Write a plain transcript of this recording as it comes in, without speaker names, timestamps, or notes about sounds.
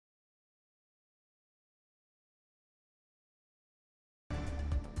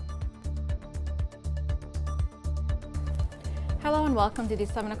Hello and welcome to the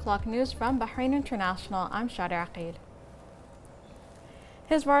 7 o'clock news from Bahrain International. I'm Shadi Aqil.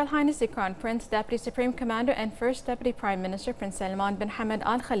 His Royal Highness the Crown Prince, Deputy Supreme Commander and First Deputy Prime Minister Prince Salman bin Hamad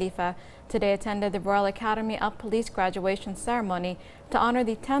Al Khalifa today attended the Royal Academy of Police graduation ceremony to honor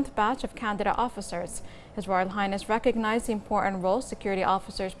the 10th batch of candidate officers. His Royal Highness recognized the important role security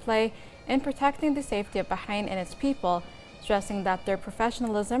officers play in protecting the safety of Bahrain and its people, stressing that their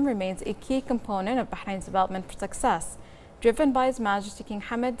professionalism remains a key component of Bahrain's development success, driven by His Majesty King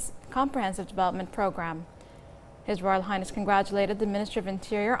Hamad's comprehensive development program. His Royal Highness congratulated the Minister of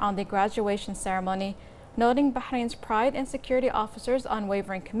Interior on the graduation ceremony, noting Bahrain's pride in security officers'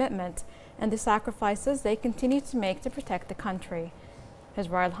 unwavering commitment and the sacrifices they continue to make to protect the country. His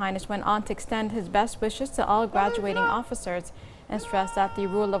Royal Highness went on to extend his best wishes to all graduating officers and stressed that the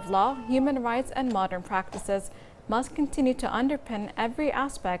rule of law, human rights, and modern practices must continue to underpin every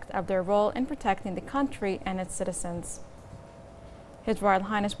aspect of their role in protecting the country and its citizens. His Royal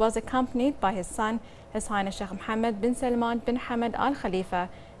Highness was accompanied by his son, His Highness Sheikh Mohammed bin Salman bin Hamad Al Khalifa,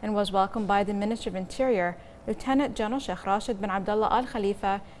 and was welcomed by the Minister of Interior, Lieutenant General Sheikh Rashid bin Abdullah Al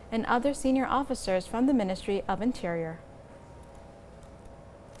Khalifa, and other senior officers from the Ministry of Interior.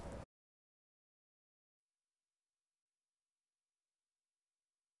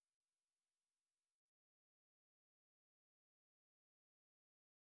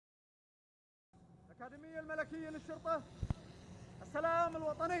 الأكاديمية الملكية للشرطة، السلام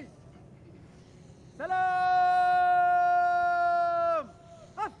الوطني، سلام.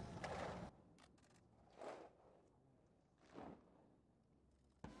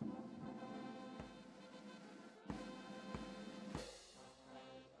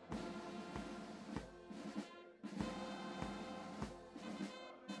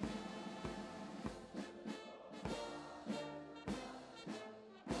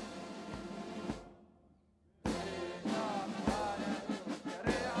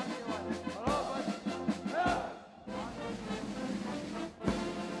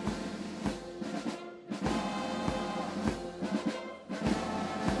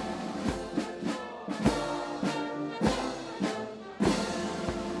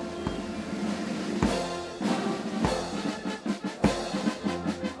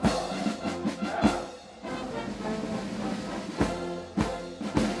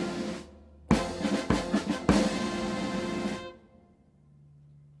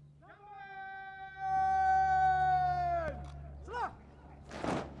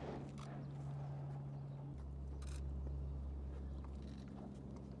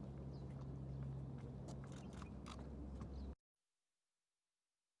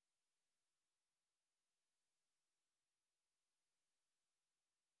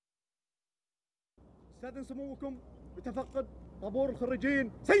 استاذن سموكم بتفقد طابور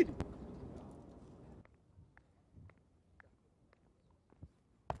الخريجين سيدي.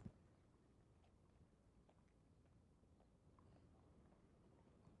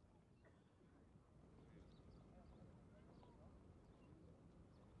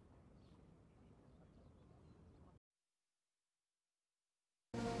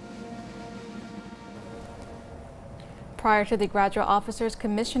 Prior to the Graduate Officers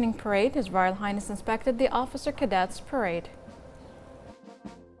Commissioning Parade, His Royal Highness inspected the Officer Cadets Parade.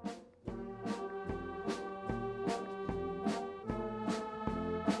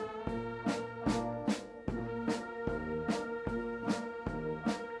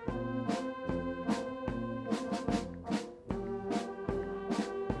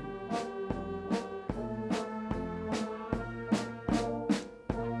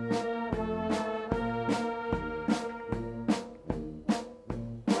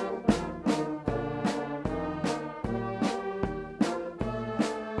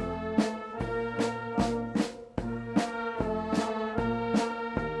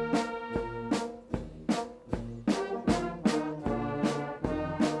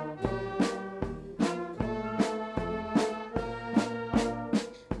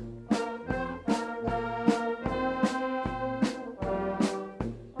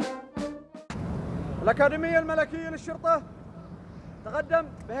 الأكاديمية الملكية للشرطة تقدم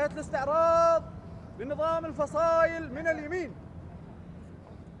بهيئة الاستعراض بنظام الفصائل من اليمين.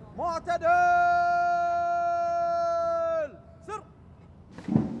 معتدل سر.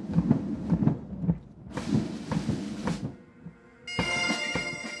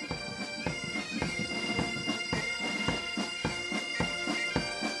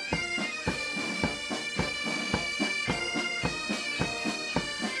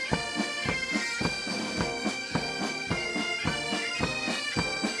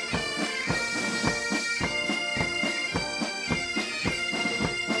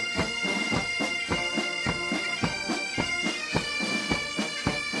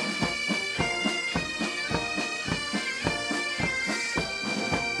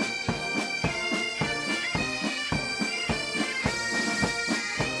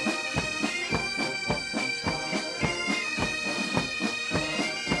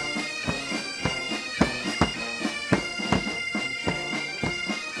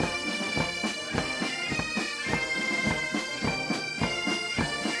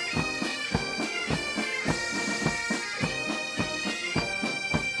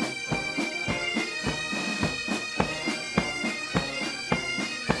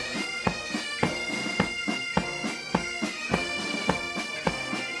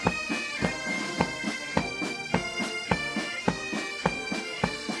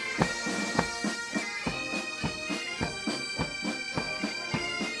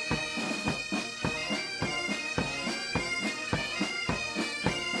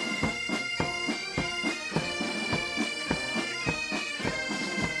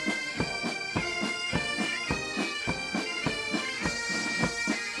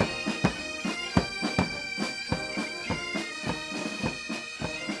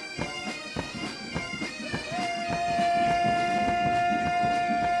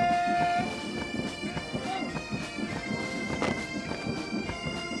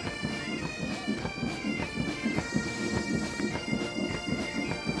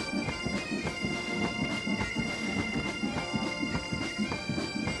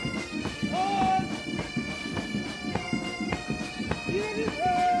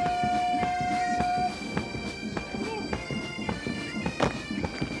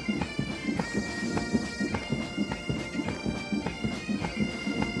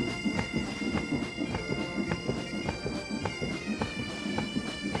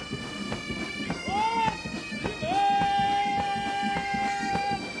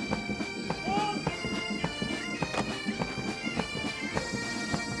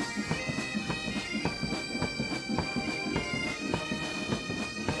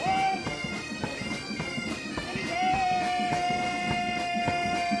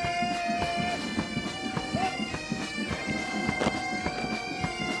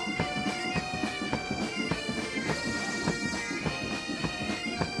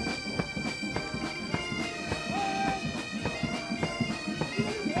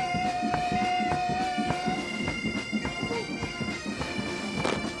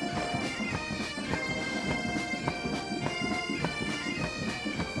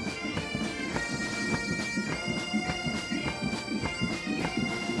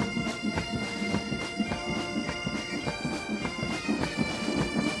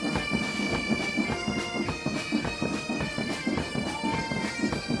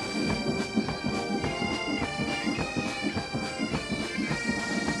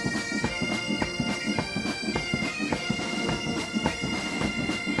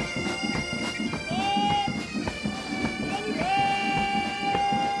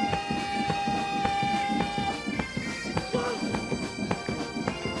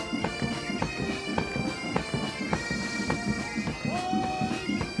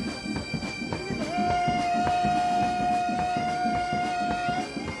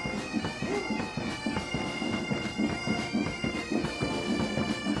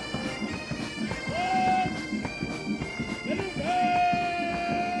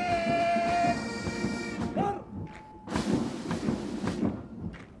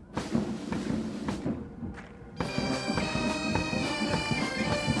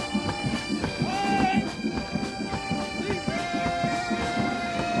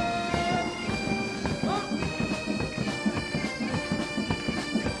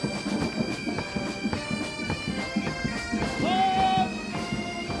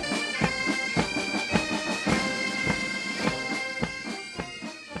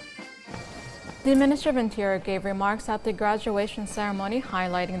 The Minister of Interior gave remarks at the graduation ceremony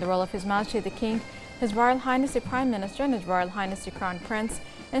highlighting the role of His Majesty the King, His Royal Highness the Prime Minister and His Royal Highness the Crown Prince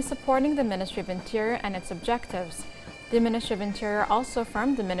in supporting the Ministry of Interior and its objectives. The Ministry of Interior also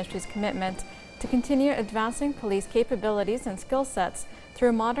affirmed the Ministry's commitment to continue advancing police capabilities and skill sets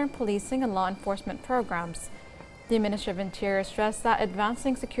through modern policing and law enforcement programs. The Ministry of Interior stressed that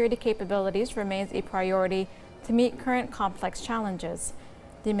advancing security capabilities remains a priority to meet current complex challenges.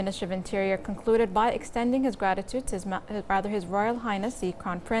 The Ministry of Interior concluded by extending his gratitude to His Royal Highness the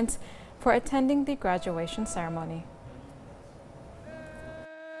Crown Prince for attending the graduation ceremony.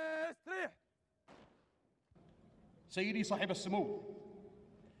 The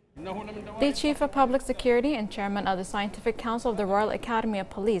Chief of Public Security and Chairman of the Scientific Council of the Royal Academy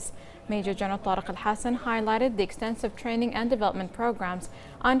of Police, Major General Tariq Al-Hassan, highlighted the extensive training and development programs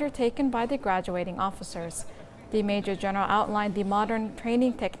undertaken by the graduating officers. The Major General outlined the modern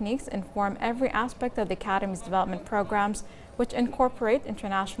training techniques inform every aspect of the Academy's development programs, which incorporate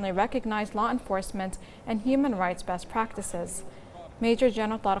internationally recognized law enforcement and human rights best practices. Major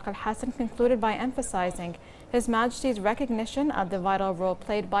General Tariq Al-Hassan concluded by emphasizing His Majesty's recognition of the vital role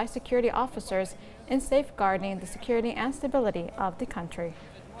played by security officers in safeguarding the security and stability of the country.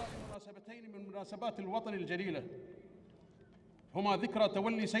 هما ذكرى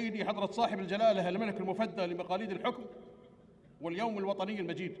تولي سيدي حضرة صاحب الجلالة الملك المفدى لمقاليد الحكم واليوم الوطني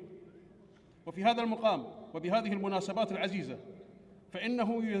المجيد. وفي هذا المقام وبهذه المناسبات العزيزة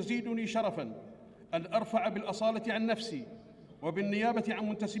فإنه يزيدني شرفاً أن أرفع بالأصالة عن نفسي وبالنيابة عن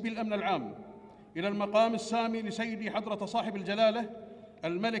منتسبي الأمن العام إلى المقام السامي لسيدي حضرة صاحب الجلالة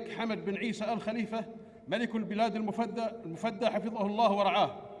الملك حمد بن عيسى آل خليفة ملك البلاد المفدى حفظه الله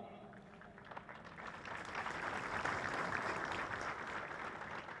ورعاه.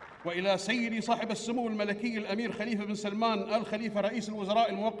 وإلى سيدي صاحب السمو الملكي الأمير خليفة بن سلمان آل خليفة رئيس الوزراء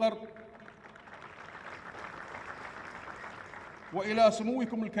الموقر، وإلى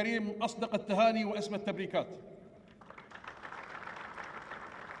سموكم الكريم أصدق التهاني وأسمى التبريكات.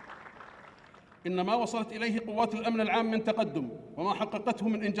 إن ما وصلت إليه قوات الأمن العام من تقدم وما حققته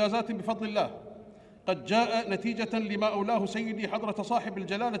من إنجازات بفضل الله قد جاء نتيجة لما أولاه سيدي حضرة صاحب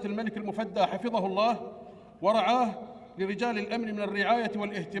الجلالة الملك المفدى حفظه الله ورعاه لرجال الأمن من الرعاية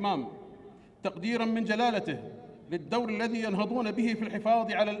والاهتمام، تقديراً من جلالته للدور الذي ينهضون به في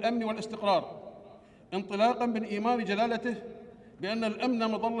الحفاظ على الأمن والاستقرار، انطلاقاً من إيمان جلالته بأن الأمن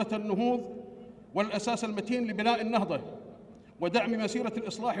مظلة النهوض والأساس المتين لبناء النهضة ودعم مسيرة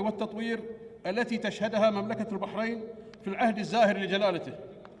الإصلاح والتطوير التي تشهدها مملكة البحرين في العهد الزاهر لجلالته.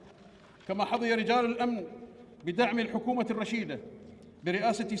 كما حظي رجال الأمن بدعم الحكومة الرشيدة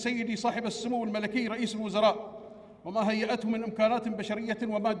برئاسة سيدي صاحب السمو الملكي رئيس الوزراء وما هيأته من إمكانات بشرية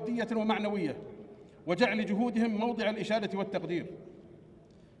ومادية ومعنوية وجعل جهودهم موضع الإشادة والتقدير.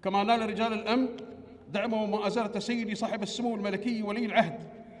 كما نال رجال الأمن دعم ومؤازرة سيدي صاحب السمو الملكي ولي العهد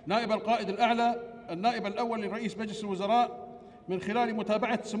نائب القائد الأعلى النائب الأول لرئيس مجلس الوزراء من خلال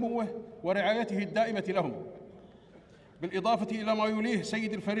متابعة سموه ورعايته الدائمة لهم، بالإضافة إلى ما يوليه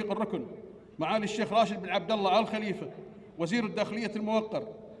سيد الفريق الركن معالي الشيخ راشد بن عبد الله آل خليفة وزير الداخلية الموقر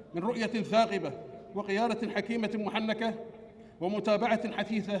من رؤية ثاقبة وقيادة حكيمة محنكة ومتابعة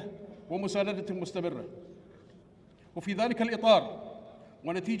حثيثة ومساندة مستمرة. وفي ذلك الإطار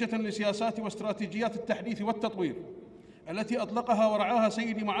ونتيجة لسياسات واستراتيجيات التحديث والتطوير التي أطلقها ورعاها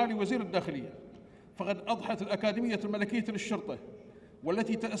سيدي معالي وزير الداخلية، فقد أضحت الأكاديمية الملكية للشرطة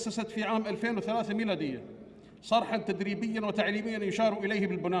والتي تأسست في عام 2003 ميلادية صرحاً تدريبياً وتعليمياً يشار إليه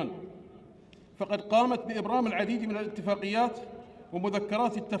بالبنان، فقد قامت بإبرام العديد من الاتفاقيات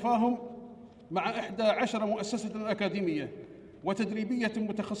ومذكرات التفاهم مع 11 مؤسسة أكاديمية وتدريبية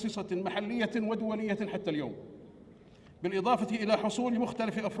متخصصة محلية ودولية حتى اليوم، بالإضافة إلى حصول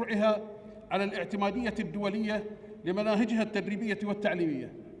مختلف أفرعها على الاعتمادية الدولية لمناهجها التدريبية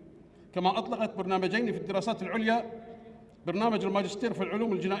والتعليمية. كما أطلقت برنامجين في الدراسات العليا، برنامج الماجستير في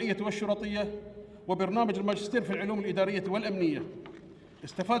العلوم الجنائية والشرطية وبرنامج الماجستير في العلوم الإدارية والأمنية،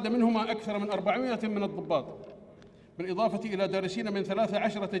 استفاد منهما أكثر من 400 من الضباط، بالإضافة إلى دارسين من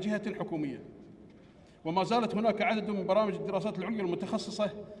 13 جهة حكومية. وما زالت هناك عدد من برامج الدراسات العليا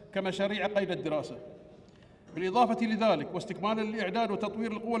المتخصصة كمشاريع قيد الدراسة. بالإضافة لذلك واستكمالاً لإعداد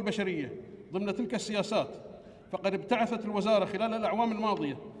وتطوير القوى البشرية ضمن تلك السياسات، فقد ابتعثت الوزارة خلال الأعوام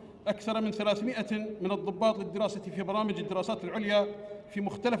الماضية أكثر من 300 من الضباط للدراسة في برامج الدراسات العليا في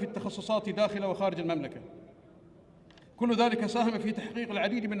مختلف التخصصات داخل وخارج المملكة. كل ذلك ساهم في تحقيق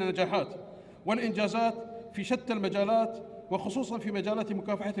العديد من النجاحات والإنجازات في شتى المجالات، وخصوصاً في مجالات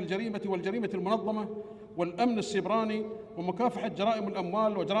مكافحة الجريمة والجريمة المنظمة والأمن السيبراني ومكافحة جرائم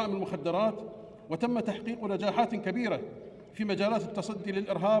الأموال وجرائم المخدرات. وتم تحقيق نجاحات كبيرة في مجالات التصدي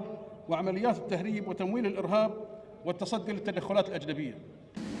للإرهاب وعمليات التهريب وتمويل الإرهاب والتصدي للتدخلات الأجنبية.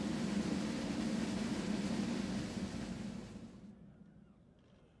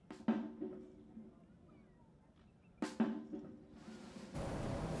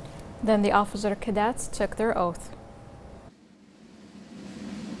 Then the officer cadets took their oath.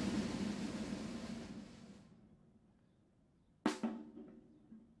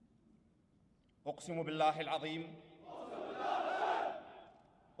 أقسم بالله العظيم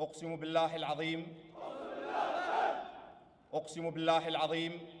أقسم بالله العظيم أقسم بالله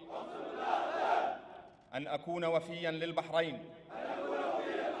العظيم أن أكون وفياً للبحرين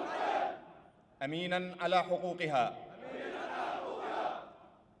أميناً على حقوقها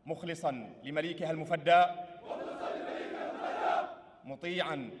مخلصاً لمليكها المفدى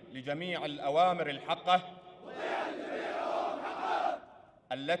مطيعاً لجميع الأوامر الحقة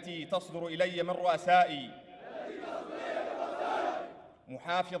التي تصدر إلي من رؤسائي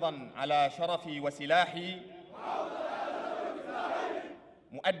محافظاً على شرفي وسلاحي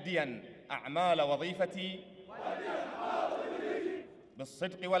مؤدياً أعمال وظيفتي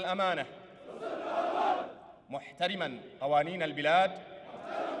بالصدق والأمانة محترماً قوانين البلاد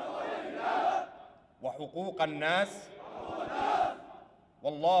وحقوق الناس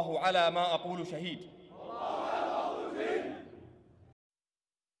والله على ما أقول شهيد.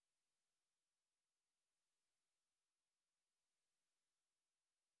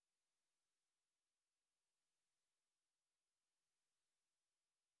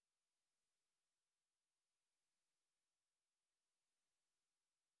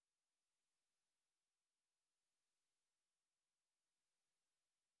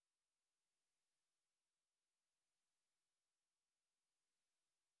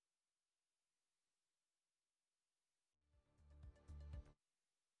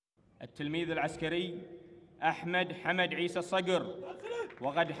 التلميذ العسكري أحمد حمد عيسى الصقر،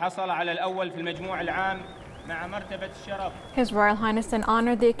 وقد حصل على الأول في المجموع العام مع مرتبة الشرف. His Royal Highness then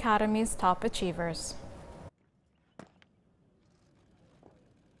honored the Academy's top achievers.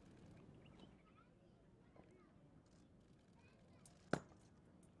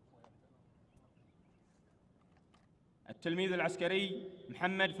 التلميذ العسكري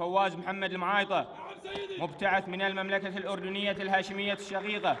محمد فواز محمد المعايطة، مبتعث من المملكة الأردنية الهاشمية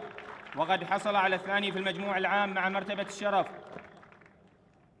الشقيقة، وقد حصل على الثاني في المجموع العام مع مرتبة الشرف.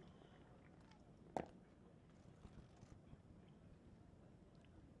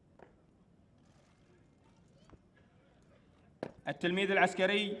 التلميذ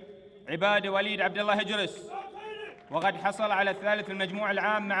العسكري عبادة وليد عبد الله هجرس، وقد حصل على الثالث في المجموع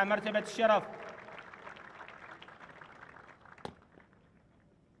العام مع مرتبة الشرف.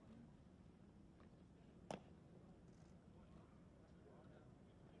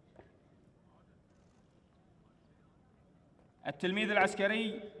 التلميذ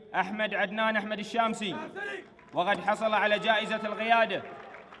العسكري أحمد عدنان أحمد الشامسي، وقد حصل على جائزة القيادة.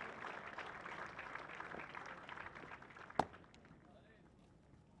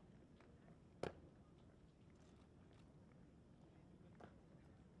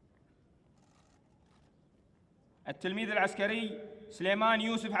 التلميذ العسكري سليمان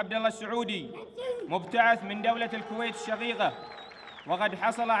يوسف عبد الله السعودي، مبتعث من دولة الكويت الشقيقة، وقد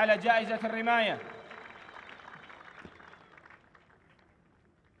حصل على جائزة الرماية.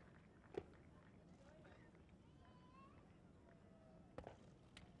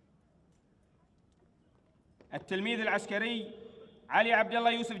 التلميذ العسكري علي عبد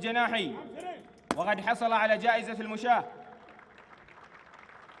الله يوسف جناحي، وقد حصل على جائزة المشاة.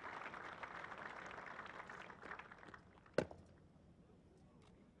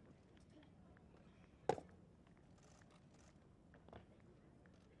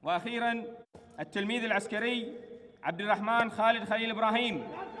 وأخيراً التلميذ العسكري عبد الرحمن خالد خليل إبراهيم،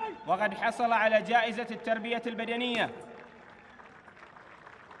 وقد حصل على جائزة التربية البدنية.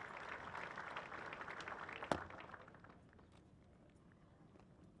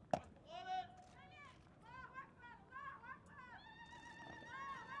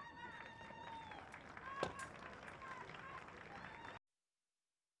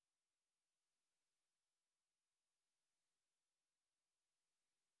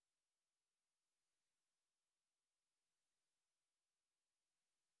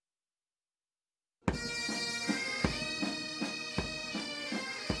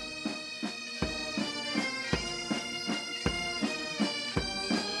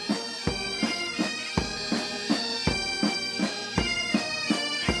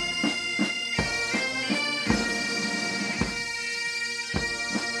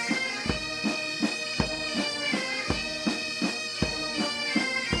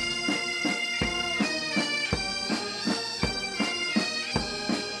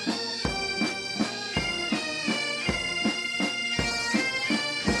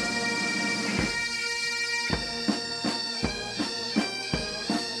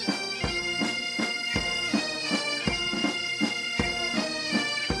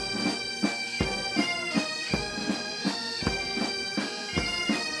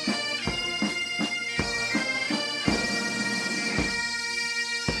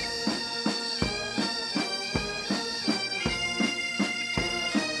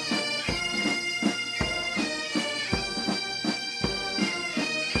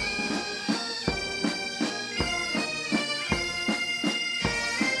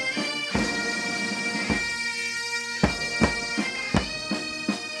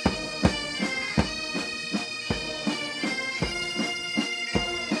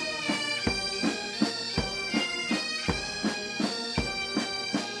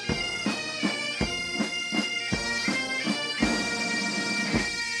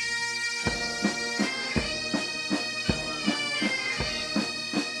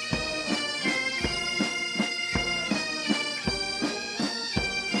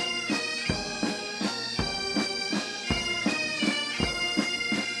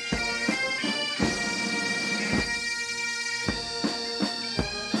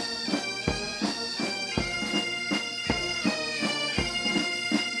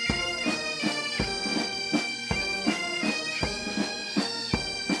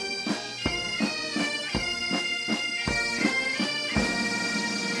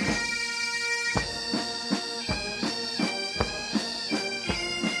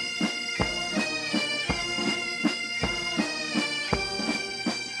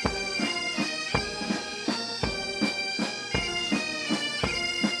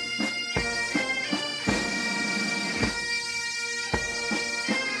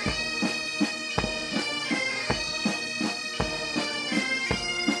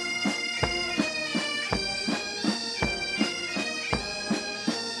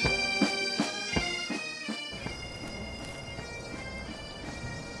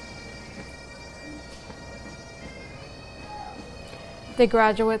 The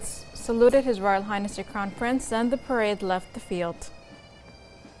graduates saluted His Royal Highness the Crown Prince, and the parade left the field.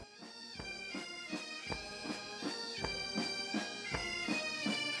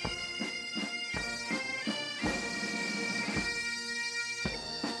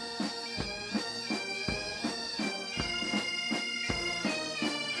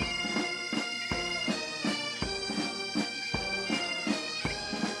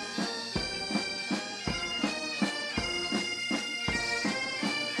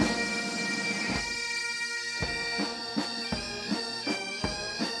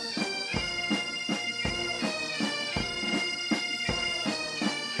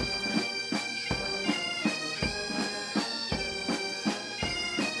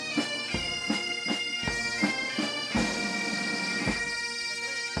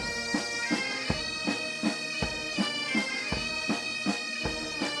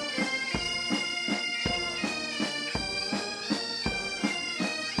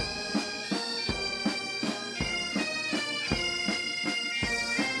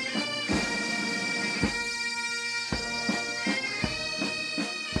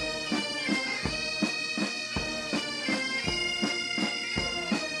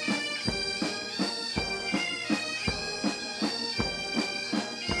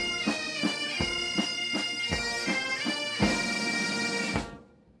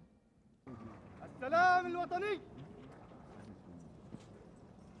 السلام الوطني.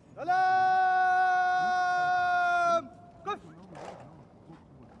 سلام. قف.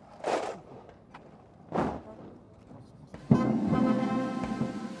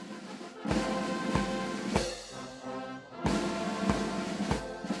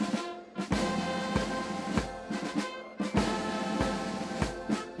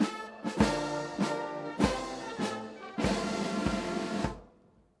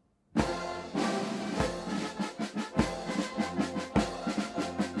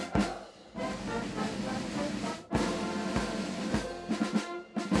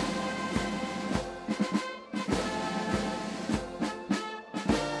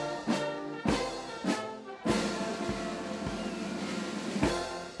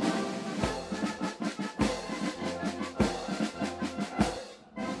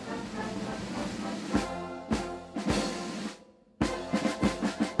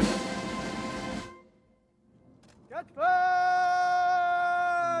 كتفان.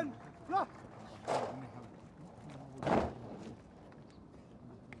 لا.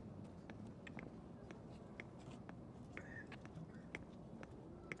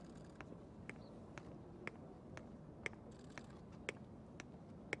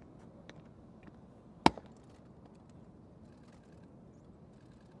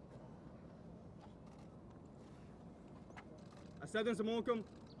 استاذن سموكم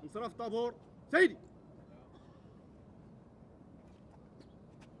انصراف طابور سيدي.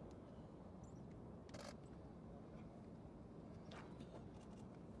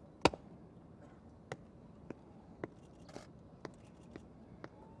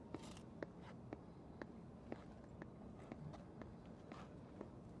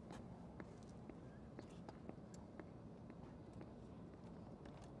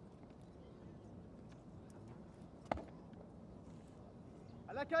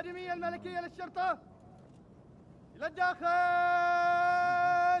 الأكاديمية الملكية للشرطة إلى الداخل.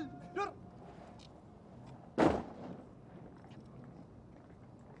 در.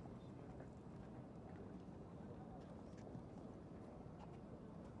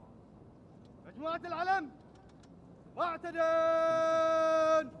 مجموعة العلم واعتدل.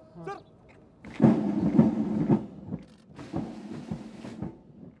 سر.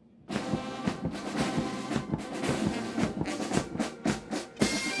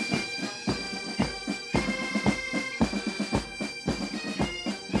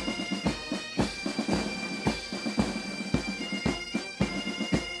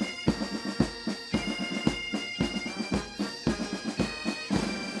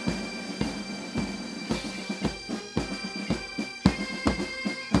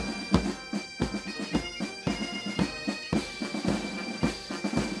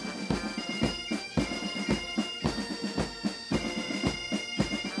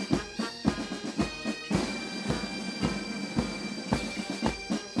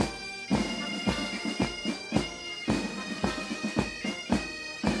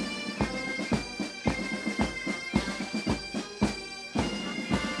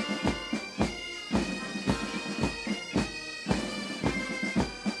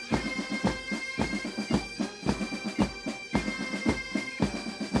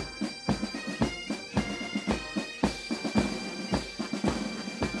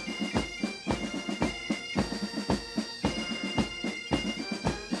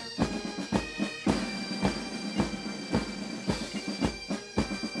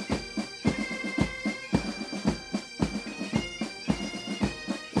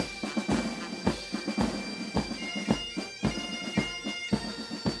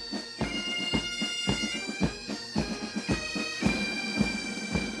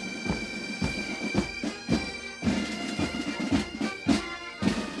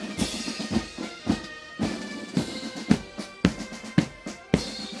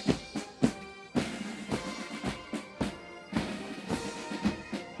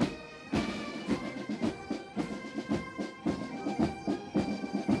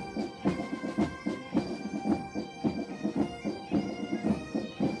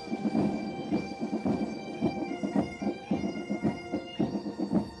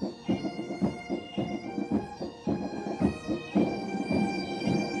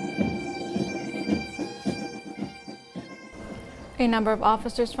 A number of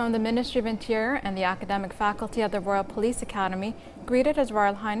officers from the Ministry of Interior and the academic faculty of the Royal Police Academy greeted His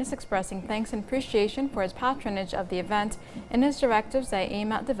Royal Highness, expressing thanks and appreciation for his patronage of the event and his directives that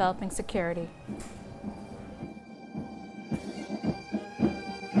aim at developing security.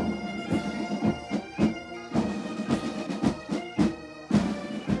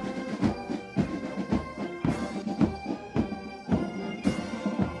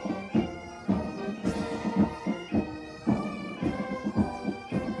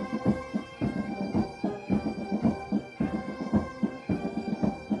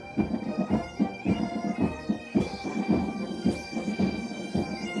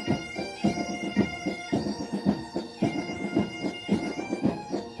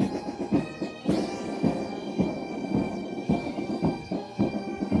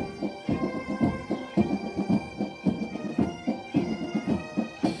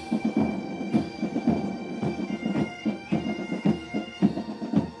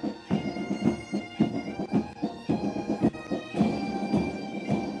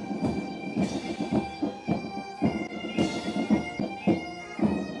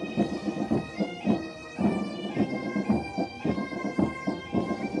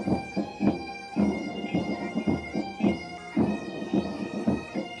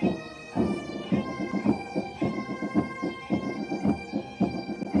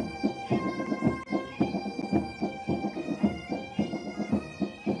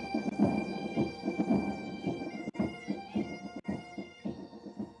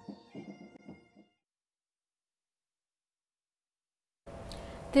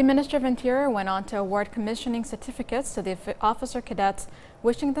 The Minister of Interior went on to award commissioning certificates to the officer cadets,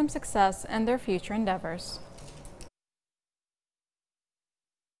 wishing them success in their future endeavors.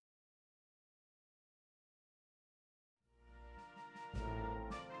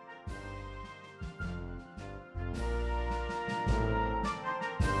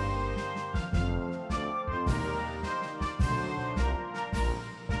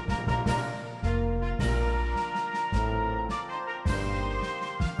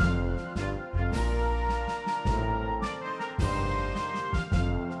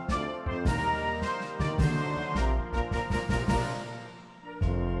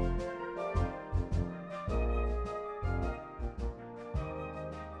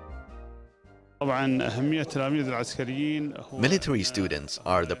 Military students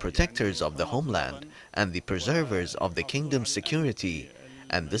are the protectors of the homeland and the preservers of the kingdom's security,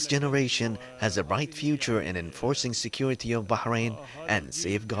 and this generation has a bright future in enforcing security of Bahrain and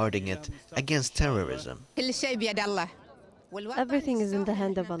safeguarding it against terrorism. Everything is in the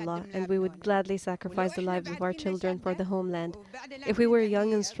hand of Allah, and we would gladly sacrifice the lives of our children for the homeland. If we were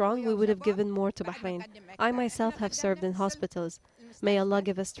young and strong, we would have given more to Bahrain. I myself have served in hospitals. May Allah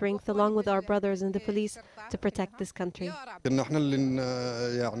give us strength, along with our brothers in the police, to protect this country.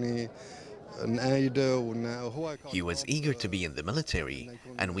 He was eager to be in the military,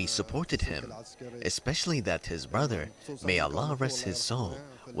 and we supported him, especially that his brother, may Allah rest his soul,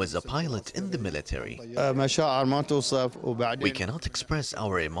 was a pilot in the military. We cannot express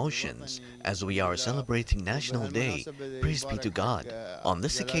our emotions as we are celebrating National Day, praise be to God. On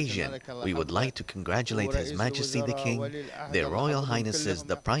this occasion, we would like to congratulate His Majesty the King, their Royal Highnesses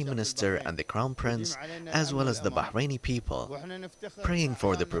the Prime Minister and the Crown Prince, as well as the Bahraini people, praying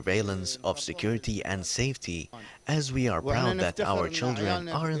for the prevalence of security and safety, as we are proud that our children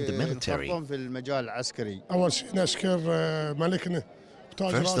are in the military.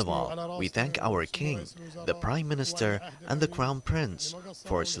 First of all, we thank our King, the Prime Minister and the Crown Prince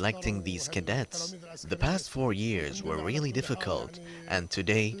for selecting these cadets. The past 4 years were really difficult, and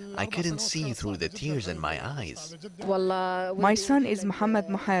today I couldn't see through the tears in my eyes. My son is Muhammad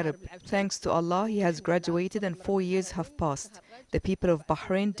Muharib. Thanks to Allah, he has graduated and 4 years have passed. The people of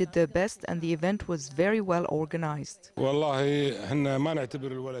Bahrain did their best and the event was very well organized.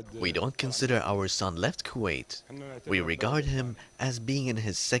 We don't consider our son left Kuwait. We regard him as being in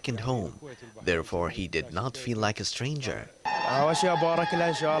his second home. Therefore, he did not feel like a stranger.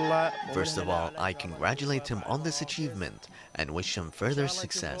 First of all, I congratulate him on this achievement and wish him further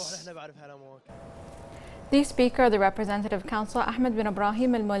success. The Speaker of the Representative Council, Ahmed bin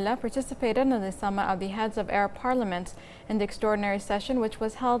Ibrahim al-Mullah, participated in the summit of the heads of Arab parliaments in the extraordinary session which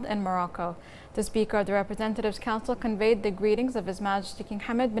was held in Morocco. The Speaker of the Representatives Council conveyed the greetings of His Majesty King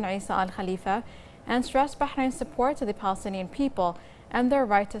Hamad bin Isa Al Khalifa and stressed Bahrain's support to the Palestinian people and their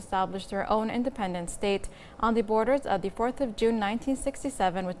right to establish their own independent state on the borders of the 4th of June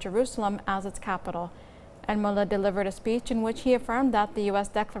 1967 with Jerusalem as its capital. Al-Mullah delivered a speech in which he affirmed that the U.S.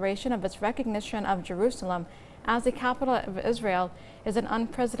 declaration of its recognition of Jerusalem as the capital of Israel is an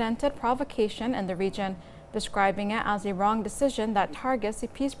unprecedented provocation in the region, describing it as a wrong decision that targets the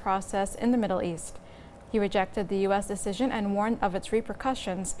peace process in the Middle East. He rejected the U.S. decision and warned of its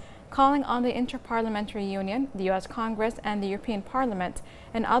repercussions, calling on the Interparliamentary Union, the U.S. Congress, and the European Parliament,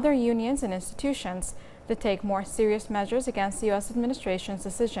 and other unions and institutions to take more serious measures against the U.S. administration's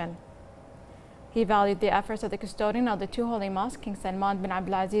decision. He valued the efforts of the custodian of the two holy mosques, King Salman bin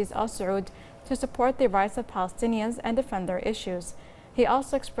Abdulaziz Al Saud, to support the rights of Palestinians and defend their issues. He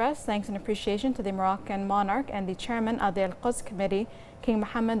also expressed thanks and appreciation to the Moroccan monarch and the chairman of the Al-Quds Committee, King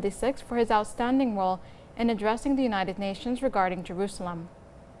Mohammed VI, for his outstanding role in addressing the United Nations regarding Jerusalem.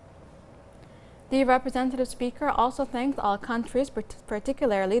 The representative speaker also thanked all countries,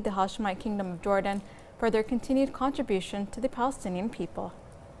 particularly the Hashemite Kingdom of Jordan, for their continued contribution to the Palestinian people.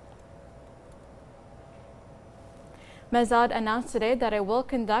 Mazad announced today that it will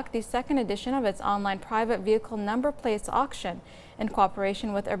conduct the second edition of its online private vehicle number plates auction in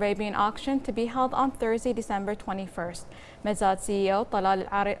cooperation with Arabian Auction to be held on Thursday, December 21st. Mazad CEO Talal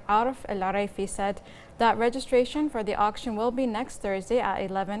Arif Al-Araifi said that registration for the auction will be next Thursday at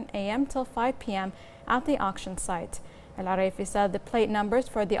 11 a.m. till 5 p.m. at the auction site. Al-Araifi said the plate numbers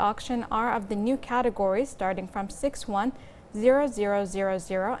for the auction are of the new categories starting from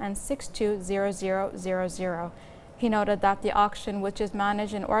 610000 and 620000. He noted that the auction, which is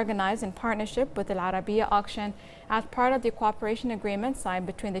managed and organized in partnership with Al Arabiya Auction as part of the cooperation agreement signed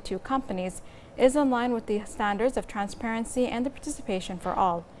between the two companies, is in line with the standards of transparency and the participation for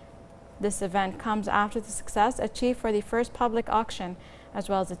all. This event comes after the success achieved for the first public auction, as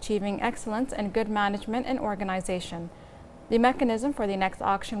well as achieving excellence in good management and organization. The mechanism for the next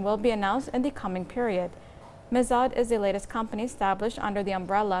auction will be announced in the coming period. Mazad is the latest company established under the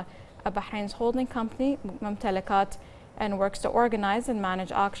umbrella of Bahrain's holding company, Mumtalakat, and works to organize and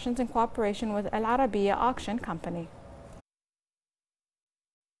manage auctions in cooperation with Al Arabiya Auction Company.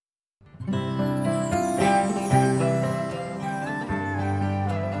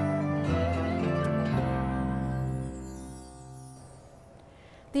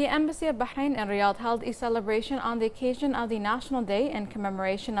 The Embassy of Bahrain in Riyadh held a celebration on the occasion of the National Day in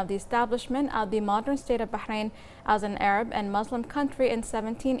commemoration of the establishment of the modern state of Bahrain as an Arab and Muslim country in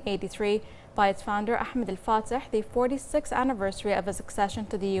 1783 by its founder Ahmed al-Fatih, the 46th anniversary of his accession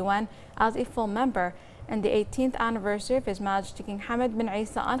to the UN as a full member, and the 18th anniversary of His Majesty King Hamad bin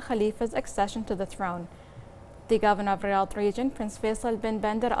Isa Al Khalifa's accession to the throne. The governor of Riyadh region, Prince Faisal bin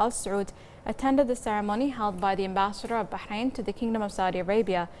Bandar Al Saud, attended the ceremony held by the ambassador of Bahrain to the Kingdom of Saudi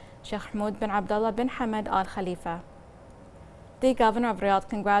Arabia, Sheikh Hamad bin Abdullah bin Hamad Al Khalifa. The governor of Riyadh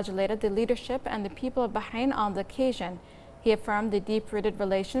congratulated the leadership and the people of Bahrain on the occasion. He affirmed the deep-rooted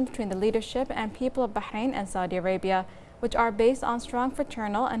relation between the leadership and people of Bahrain and Saudi Arabia, which are based on strong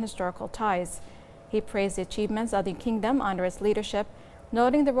fraternal and historical ties. He praised the achievements of the kingdom under its leadership,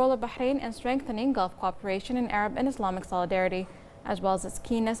 noting the role of Bahrain in strengthening Gulf cooperation and Arab and Islamic solidarity, as well as its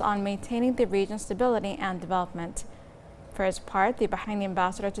keenness on maintaining the region's stability and development. For his part, the Bahraini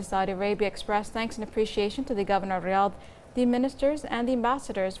ambassador to Saudi Arabia expressed thanks and appreciation to the governor of Riyadh, the ministers, and the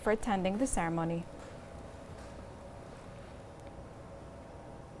ambassadors for attending the ceremony.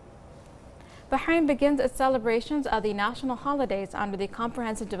 Bahrain begins its celebrations of the national holidays under the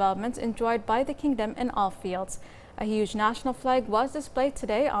comprehensive developments enjoyed by the kingdom in all fields. A huge national flag was displayed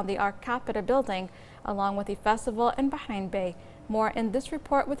today on the Ark Capita building, along with a festival in Bahrain Bay. More in this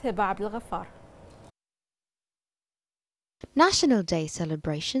report with Hiba Abdel Ghaffar. National Day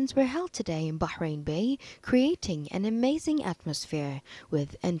celebrations were held today in Bahrain Bay, creating an amazing atmosphere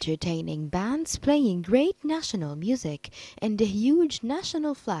with entertaining bands playing great national music and a huge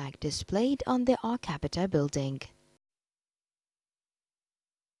national flag displayed on the Ark Capita building.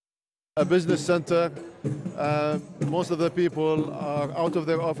 A business center. Most of the people are out of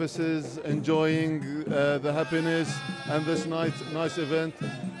their offices enjoying the happiness and this nice event.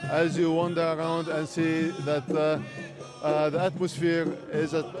 As you wander around and see that the atmosphere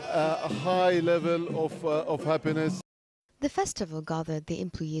is at a high level of happiness. The festival gathered the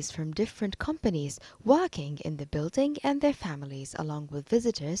employees from different companies working in the building and their families, along with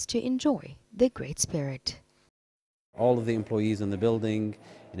visitors, to enjoy the great spirit. All of the employees in the building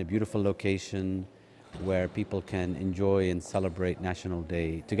in a beautiful location where people can enjoy and celebrate National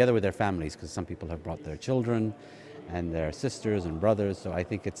Day together with their families, because some people have brought their children and their sisters and brothers. So I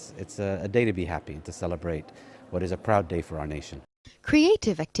think it's a day to be happy and to celebrate what is a proud day for our nation.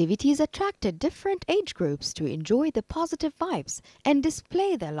 Creative activities attracted different age groups to enjoy the positive vibes and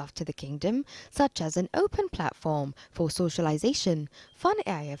display their love to the kingdom, such as an open platform for socialization, fun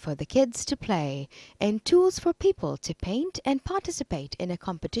area for the kids to play, and tools for people to paint and participate in a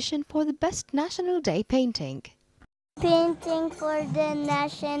competition for the best National Day painting. painting for the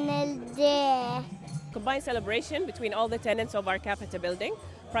National Day. Combined celebration between all the tenants of our capita building,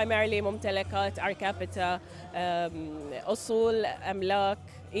 primarily ممتلكات, our capita, أصول, أملاك,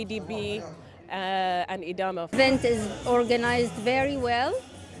 EDB, and إدامة. Event is organized very well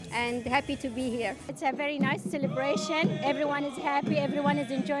and happy to be here. It's a very nice celebration. Everyone is happy, everyone is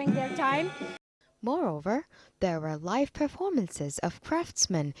enjoying their time. Moreover, there were live performances of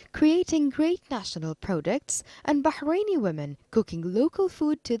craftsmen creating great national products and Bahraini women cooking local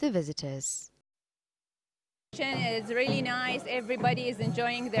food to the visitors. It's really nice. Everybody is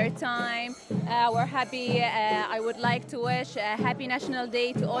enjoying their time. We're happy. I would like to wish a happy National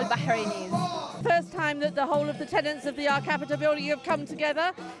Day to all Bahrainis. First time that the whole of the tenants of the Our Capita building have come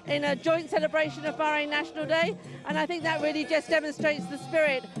together in a joint celebration of Bahrain National Day, and I think that really just demonstrates the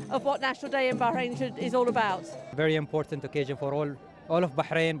spirit of what National Day in Bahrain is all about. Very important occasion for all of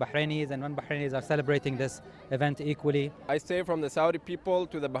Bahrain, Bahrainis and non-Bahrainis are celebrating this event equally. I say from the Saudi people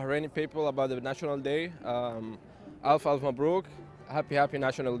to the Bahraini people about the National Day, Alf Mabruk, happy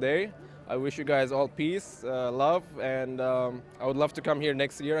National Day. I wish you guys all peace, love, and I would love to come here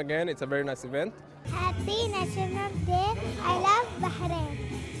next year again. It's a very nice event. Happy National Day. I love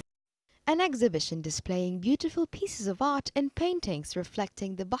Bahrain. An exhibition displaying beautiful pieces of art and paintings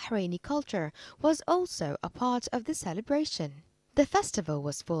reflecting the Bahraini culture was also a part of the celebration. The festival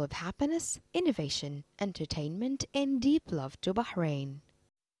was full of happiness, innovation, entertainment, and deep love to Bahrain.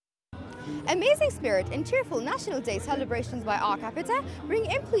 Amazing spirit and cheerful National Day celebrations by Our Capita bring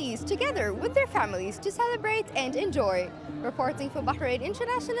employees together with their families to celebrate and enjoy. Reporting for Bahrain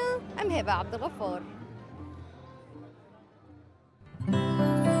International, I'm Heba Abdel Ghaffar.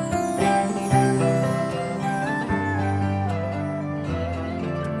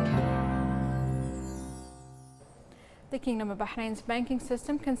 The Kingdom of Bahrain's banking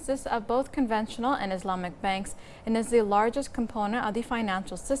system consists of both conventional and Islamic banks and is the largest component of the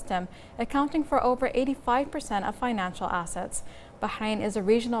financial system, accounting for over 85% of financial assets. Bahrain is a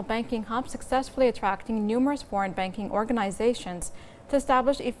regional banking hub, successfully attracting numerous foreign banking organizations to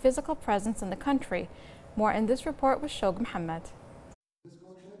establish a physical presence in the country. More in this report with Shog Mohammed.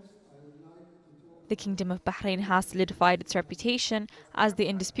 The Kingdom of Bahrain has solidified its reputation as the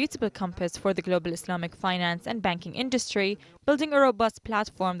indisputable compass for the global Islamic finance and banking industry, building a robust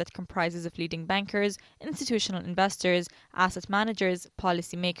platform that comprises of leading bankers, institutional investors, asset managers,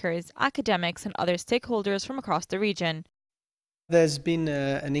 policymakers, academics and other stakeholders from across the region. There's been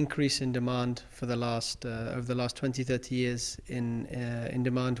an increase in demand for the last over the last 20-30 years in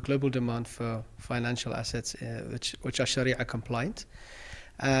global demand for financial assets which are Sharia compliant.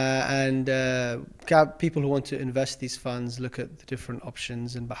 People who want to invest these funds look at the different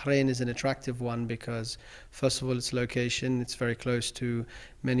options, and Bahrain is an attractive one because, first of all, its location. It's very close to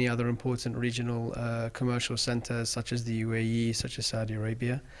many other important regional commercial centers such as the UAE, such as Saudi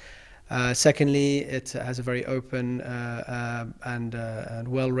Arabia. Secondly, it has a very open and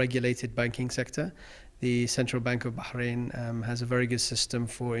well-regulated banking sector. The Central Bank of Bahrain has a very good system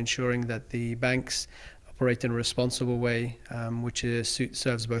for ensuring that the banks operate in a responsible way, which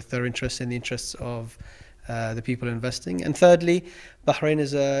serves both their interests and the interests of the people investing. And thirdly, Bahrain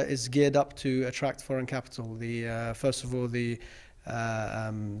is geared up to attract foreign capital. First of all, the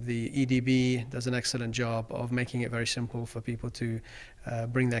EDB does an excellent job of making it very simple for people to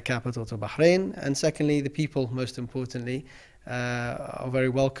bring their capital to Bahrain. And secondly, the people, most importantly, are very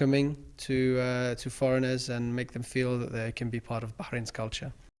welcoming to foreigners and make them feel that they can be part of Bahrain's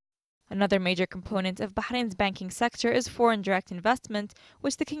culture. Another major component of Bahrain's banking sector is foreign direct investment,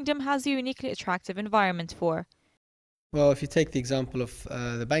 which the kingdom has a uniquely attractive environment for. Well, if you take the example of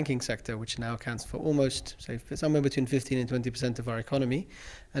the banking sector, which now accounts for almost, say, somewhere between 15 and 20% of our economy,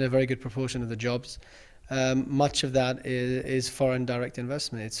 and a very good proportion of the jobs, much of that is foreign direct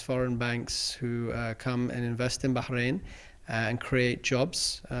investment. It's foreign banks who come and invest in Bahrain and create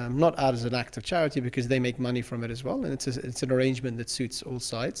jobs, not as an act of charity because they make money from it as well, and it's an arrangement that suits all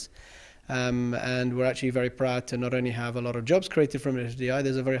sides. And we're actually very proud to not only have a lot of jobs created from FDI,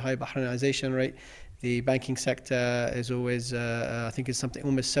 there's a very high Bahrainization rate. The banking sector is always, I think it's something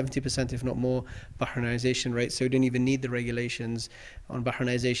almost 70%, if not more, Bahrainization rate. So we don't even need the regulations on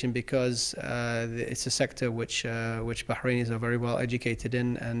Bahrainization because it's a sector which Bahrainis are very well educated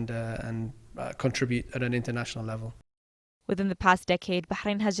in and contribute at an international level. Within the past decade,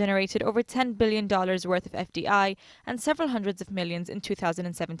 Bahrain has generated over $10 billion worth of FDI and several hundreds of millions in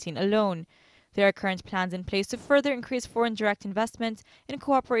 2017 alone. There are current plans in place to further increase foreign direct investment in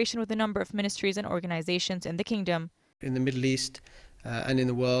cooperation with a number of ministries and organizations in the kingdom. In the Middle East and in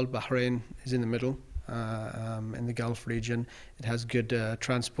the world, Bahrain is in the middle. in the Gulf region. It has good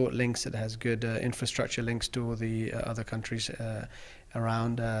transport links. It has good infrastructure links to all the other countries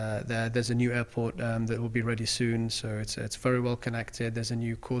around. There's a new airport that will be ready soon, so it's very well connected. There's a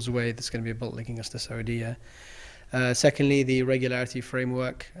new causeway that's going to be built linking us to Saudi. Secondly, the regularity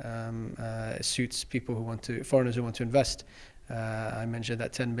framework suits people foreigners who want to invest. I mentioned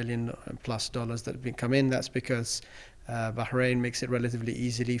that $10 billion plus that have been come in. That's because Bahrain makes it relatively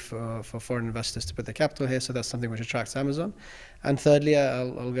easily for foreign investors to put their capital here, so that's something which attracts Amazon. And thirdly,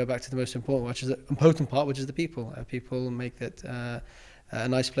 I'll go back to the most important part, which is the people. People make it a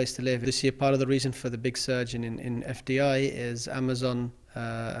nice place to live. This year, part of the reason for the big surge in FDI is Amazon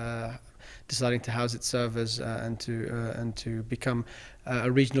deciding to house its servers and to become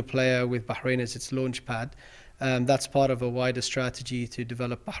a regional player with Bahrain as its launch pad. That's part of a wider strategy to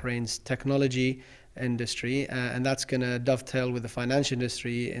develop Bahrain's technology industry, and that's going to dovetail with the financial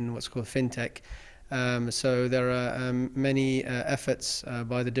industry in what's called fintech. So there are many efforts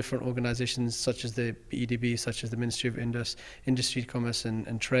by the different organizations, such as the EDB, such as the Ministry of Industry, Commerce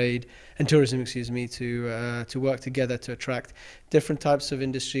and Trade and Tourism, to work together to attract different types of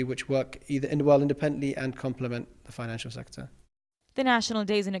industry which work either independently and complement the financial sector. The National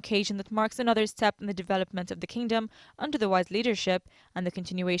Day is an occasion that marks another step in the development of the kingdom under the wise leadership and the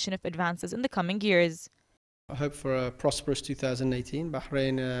continuation of advances in the coming years. I hope for a prosperous 2018.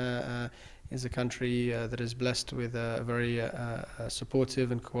 Bahrain is a country that is blessed with a very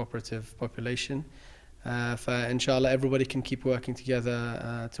supportive and cooperative population. Inshallah, everybody can keep working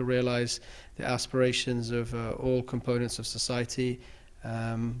together to realize the aspirations of all components of society,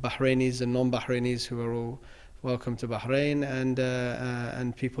 Bahrainis and non-Bahrainis, who are all welcome to Bahrain,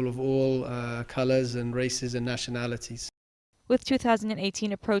 and people of all colors and races and nationalities. With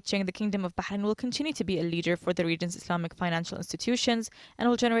 2018 approaching, the Kingdom of Bahrain will continue to be a leader for the region's Islamic financial institutions and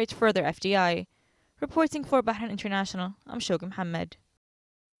will generate further FDI. Reporting for Bahrain International, I'm Shoga Mohammed.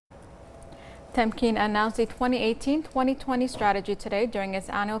 Temkeen announced the 2018-2020 strategy today during its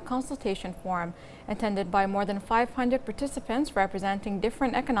annual consultation forum. Attended by more than 500 participants representing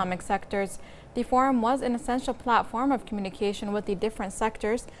different economic sectors, the forum was an essential platform of communication with the different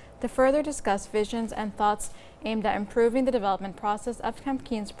sectors to further discuss visions and thoughts aimed at improving the development process of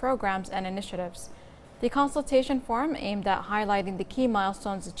Temkeen's programs and initiatives. The consultation forum aimed at highlighting the key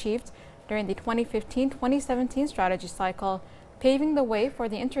milestones achieved during the 2015-2017 strategy cycle, paving the way for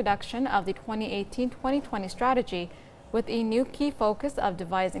the introduction of the 2018-2020 strategy with a new key focus of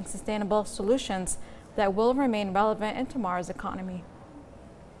devising sustainable solutions that will remain relevant in tomorrow's economy.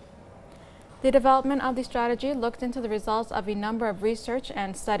 The development of the strategy looked into the results of a number of research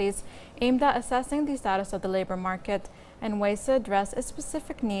and studies aimed at assessing the status of the labor market and ways to address its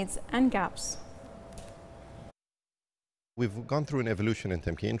specific needs and gaps. We've gone through an evolution in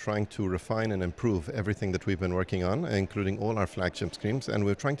Temkeen, trying to refine and improve everything that we've been working on, including all our flagship schemes, and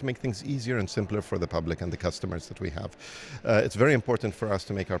we're trying to make things easier and simpler for the public and the customers that we have. It's very important for us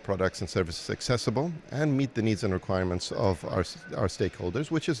to make our products and services accessible and meet the needs and requirements of our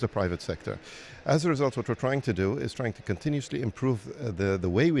stakeholders, which is the private sector. As a result, what we're trying to do is trying to continuously improve the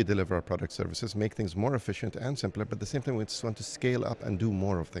way we deliver our product services, make things more efficient and simpler, but at the same time we just want to scale up and do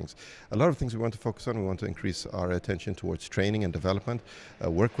more of things. A lot of things we want to focus on. We want to increase our attention towards training and development,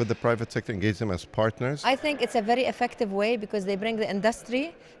 work with the private sector, engage them as partners. I think it's a very effective way because they bring the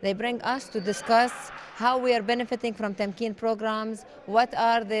industry, they bring us to discuss how we are benefiting from Temkeen programs, what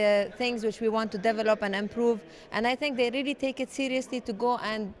are the things which we want to develop and improve, and I think they really take it seriously to go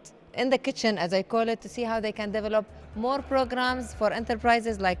and in the kitchen, as I call it, to see how they can develop more programs for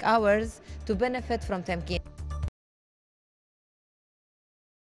enterprises like ours to benefit from Temkeen.